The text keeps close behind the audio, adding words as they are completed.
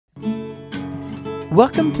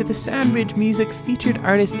Welcome to the Soundbridge Music Featured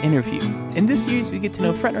Artist Interview. In this series, we get to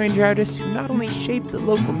know Front Range artists who not only shaped the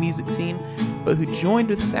local music scene, but who joined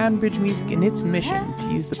with Soundbridge Music in its mission to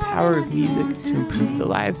use the power of music to improve the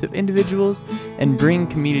lives of individuals and bring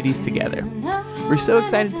communities together. We're so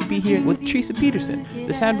excited to be here with Theresa Peterson,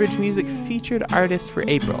 the Soundbridge Music Featured Artist for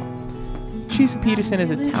April. Theresa Peterson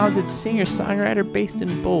is a talented singer-songwriter based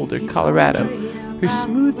in Boulder, Colorado. Her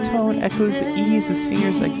smooth tone echoes the ease of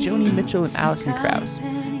singers like Joni Mitchell and Alison Krauss,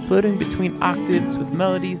 floating between octaves with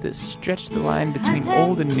melodies that stretch the line between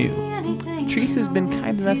old and new. Theresa's been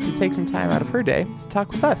kind enough to take some time out of her day to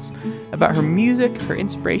talk with us about her music, her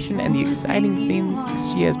inspiration, and the exciting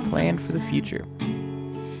things she has planned for the future.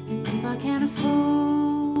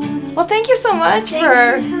 Well, thank you so much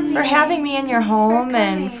for having me in your home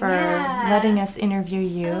and for letting us interview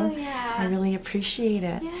you. Oh, yeah. I really appreciate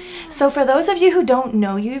it. Yeah. So for those of you who don't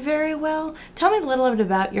know you very well, tell me a little bit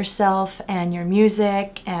about yourself and your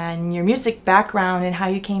music background and how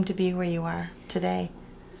you came to be where you are today.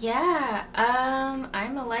 Yeah,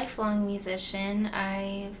 I'm a lifelong musician.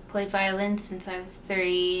 I've played violin since I was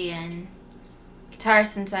 3 and guitar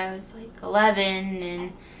since I was like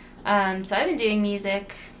 11, and so I've been doing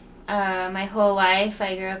music my whole life.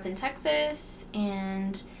 I grew up in Texas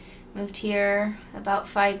and moved here about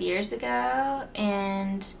 5 years ago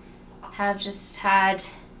and have just had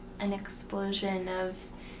an explosion of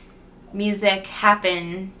music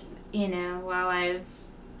happen, you know, while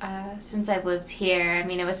since I've lived here. I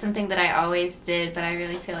mean, it was something that I always did, but I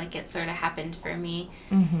really feel like it sort of happened for me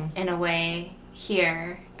in a way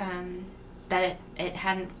here that it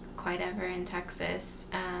hadn't quite ever in Texas.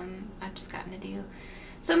 I've just gotten to do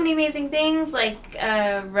so many amazing things, like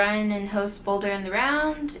run and host Boulder in the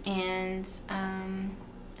Round, and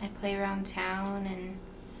I play around town, and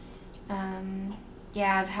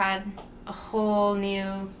yeah, I've had a whole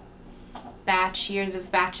new batches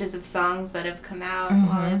of songs that have come out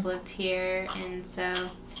while I've lived here, and so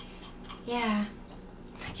yeah.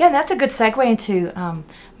 Yeah, and that's a good segue into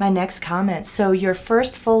my next comment. So your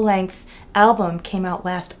first full-length album came out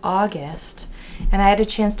last August, and I had a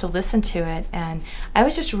chance to listen to it, and I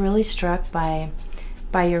was just really struck by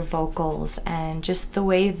your vocals and just the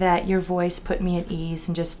way that your voice put me at ease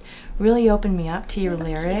and just really opened me up to your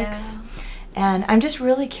lyrics. Yeah. And I'm just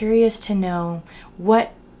really curious to know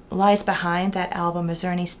what lies behind that album. Is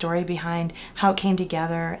there any story behind how it came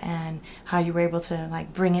together and how you were able to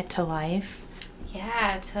like bring it to life?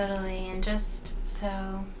 Yeah, totally. And just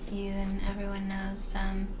so you and everyone knows,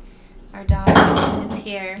 our dog is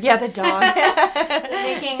here. Yeah, the dog.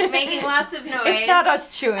 making lots of noise. It's not us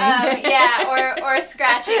chewing. Yeah, or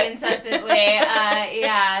scratching incessantly.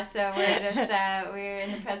 Yeah, so we're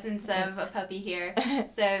in the presence of a puppy here.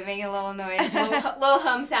 So making a little noise, little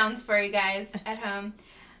home sounds for you guys at home.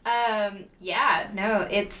 Yeah, no,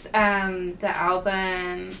 it's the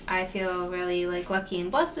album. I feel really like lucky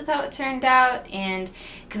and blessed with how it turned out, and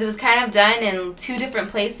because it was kind of done in 2 different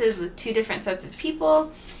places with 2 different sets of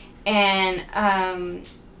people. And,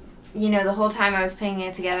 you know, the whole time I was putting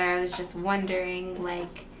it together, I was just wondering,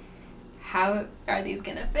 like, how are these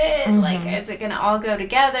going to fit? Like, is it going to all go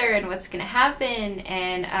together, and what's going to happen?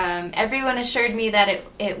 And everyone assured me that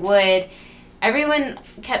it would. Everyone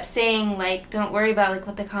kept saying, like, don't worry about, like,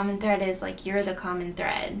 what the common thread is. Like, you're the common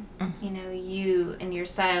thread. You know, you and your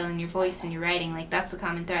style and your voice and your writing, like, that's the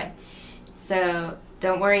common thread. So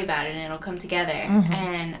don't worry about it, and it'll come together.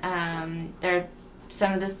 And there are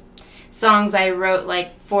some of the songs I wrote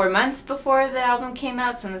like 4 months before the album came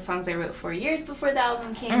out. Some of the songs I wrote 4 years before the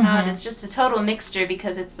album came out. It's just a total mixture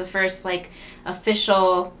because it's the first like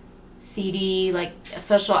official CD, like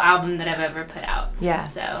official album that I've ever put out. Yeah.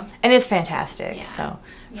 So. And it's fantastic. Yeah. So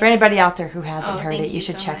for anybody out there who hasn't heard it, you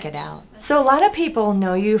should so check much. it out. So a lot of people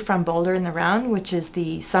know you from Boulder in the Round, which is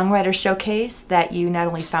the songwriter showcase that you not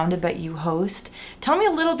only founded but you host. Tell me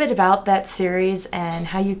a little bit about that series and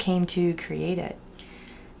how you came to create it.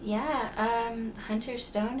 Yeah, Hunter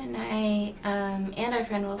Stone and I, and our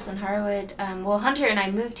friend Wilson Harwood, well, Hunter and I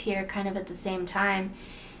moved here kind of at the same time,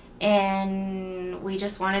 and we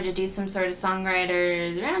just wanted to do some sort of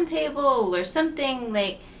songwriters roundtable or something,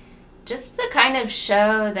 like, just the kind of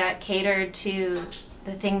show that catered to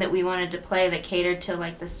the thing that we wanted to play, that catered to,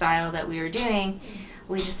 like, the style that we were doing.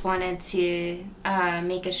 We just wanted to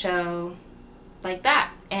make a show like that,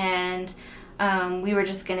 and we were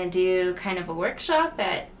just going to do kind of a workshop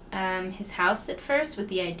at his house at first with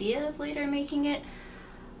the idea of later making it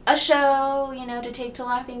a show, you know, to take to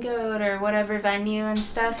Laughing Goat or whatever venue and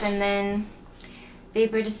stuff. And then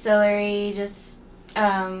Vapor Distillery just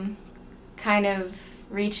kind of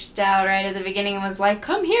reached out right at the beginning and was like,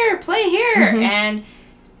 come here, play here. And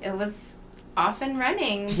it was off and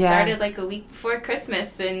running. Yeah. Started like a week before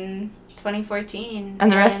Christmas in 2014.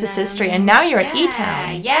 And the rest is history. And now you're at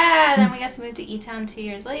E-Town. Yeah, then we got to move to E-Town 2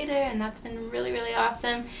 years later, and that's been really, really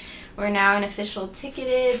awesome. We're now an official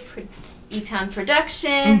ticketed E-Town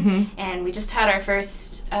production, and we just had our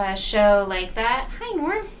first show like that. Hi,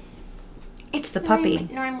 Norm. It's the puppy.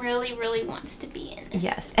 Norm really, really wants to be in this.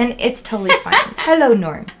 Yes, and it's totally fine. Hello,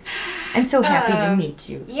 Norm. I'm so happy to meet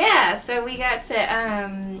you. Yeah, so we got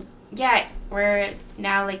to, we're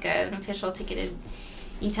now like an official ticketed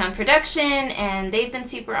E-Town production, and they've been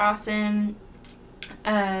super awesome.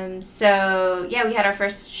 So, yeah, we had our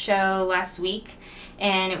first show last week,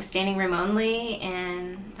 and it was standing room only,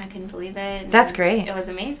 and I couldn't believe it. That's great. It was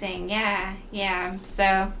amazing, yeah.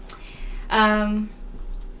 So,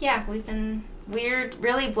 we're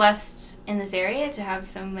really blessed in this area to have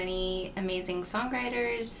so many amazing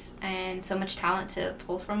songwriters and so much talent to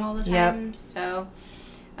pull from all the time. Yep. So,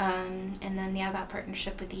 and then, that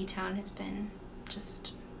partnership with E-Town has been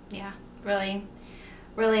just, really,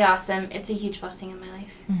 really awesome. It's a huge blessing in my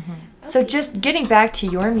life. Mm-hmm. Okay. So just getting back to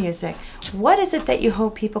your music, what is it that you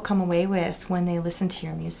hope people come away with when they listen to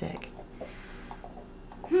your music?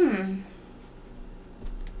 I don't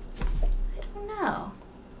know.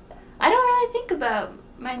 I don't really think about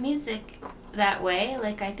my music that way.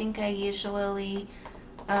 Like, I think I usually,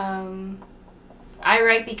 I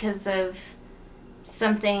write because of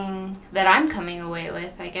something that I'm coming away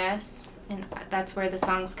with, I guess. And that's where the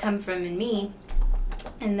songs come from in me.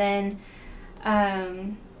 And then,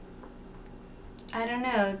 I don't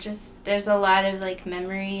know, just there's a lot of, like,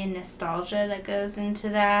 memory and nostalgia that goes into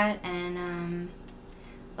that, and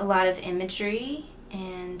a lot of imagery,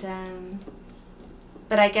 and,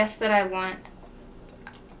 but I guess that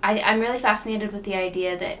I'm really fascinated with the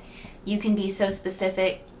idea that you can be so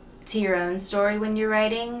specific to your own story when you're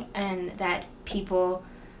writing, and that people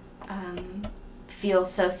feel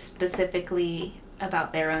so specifically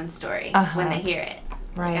about their own story when they hear it.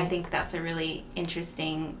 Right. Like, I think that's a really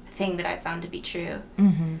interesting thing that I've found to be true.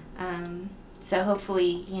 Mm-hmm. So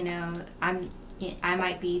hopefully, I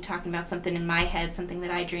might be talking about something in my head, something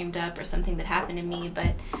that I dreamed up or something that happened to me,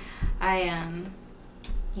 but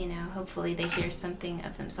hopefully they hear something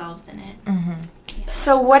of themselves in it. Mm-hmm. Yeah.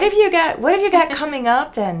 So what have you got coming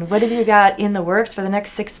up then? What have you got in the works for the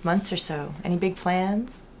next 6 months or so? Any big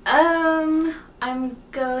plans? I'm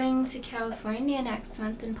going to California next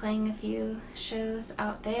month and playing a few shows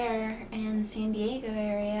out there in the San Diego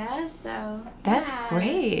area, so that's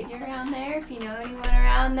great. You're around there, if you know anyone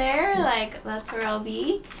around there, like, that's where I'll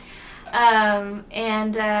be.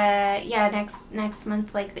 Next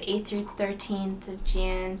month, like the 8th through 13th of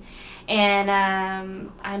June. And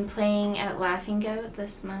I'm playing at Laughing Goat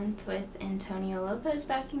this month with Antonio Lopez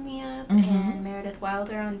backing me up, and Meredith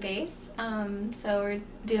Wilder on bass. So we're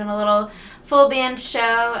doing a little full band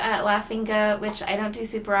show at Laughing Goat, which I don't do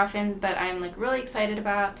super often, but I'm like really excited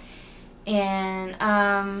about.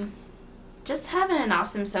 And just having an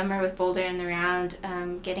awesome summer with Boulder in the Round,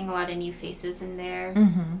 getting a lot of new faces in there.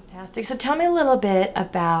 Fantastic. So tell me a little bit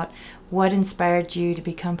about what inspired you to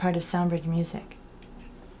become part of Soundbridge Music.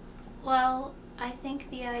 Well, I think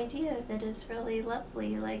the idea of it is really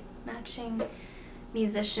lovely, like matching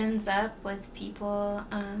musicians up with people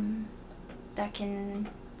that can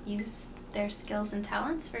use their skills and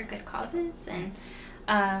talents for good causes, and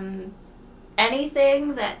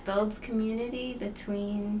anything that builds community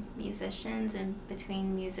between musicians and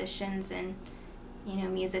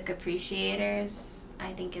music appreciators,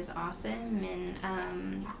 I think is awesome.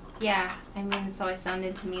 And it's always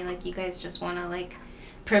sounded to me like you guys just want to like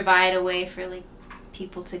provide a way for like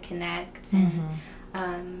people to connect,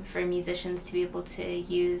 and for musicians to be able to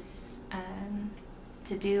use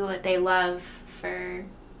to do what they love for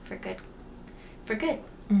good.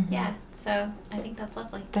 Yeah, so I think that's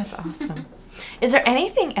lovely. That's awesome. Is there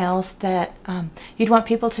anything else that you'd want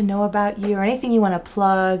people to know about you, or anything you want to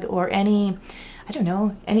plug, or anything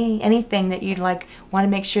that you'd want to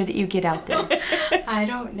make sure that you get out there? I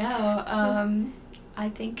don't know. I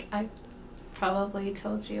think I probably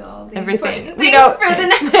told you all the everything important things for the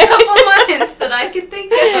next couple months that I could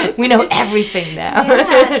think of. We know everything now.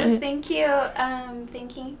 Yeah, just thank you.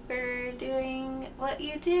 Thank you for doing what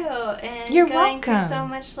you do, and you're going welcome. Through so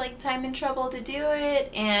much time and trouble to do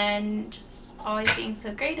it, and just always being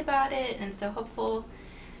so great about it, and so helpful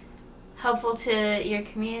to your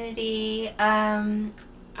community.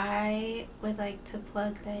 I would like to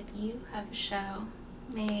plug that you have a show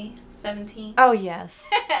May 17th. Oh, yes.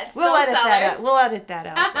 We'll edit that out. We'll edit that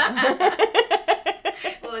out.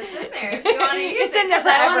 Well, it's in there if you want to use it's in there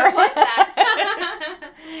forever. I want to plug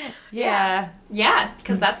that. Yeah. Yeah,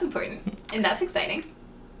 because that's important and that's exciting.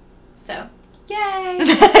 So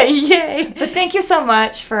Yay! Yay! But thank you so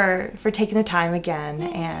much for taking the time again,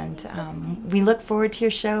 and we look forward to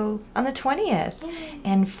your show on the 20th,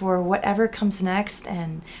 and for whatever comes next,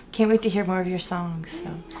 and can't wait to hear more of your songs.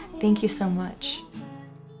 So thank you so much.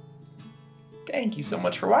 Thank you so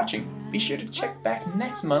much for watching. Be sure to check back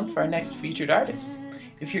next month for our next featured artist.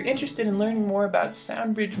 If you're interested in learning more about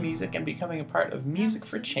SoundBridge Music and becoming a part of Music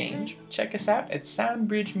for Change, check us out at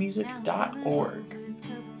soundbridgemusic.org.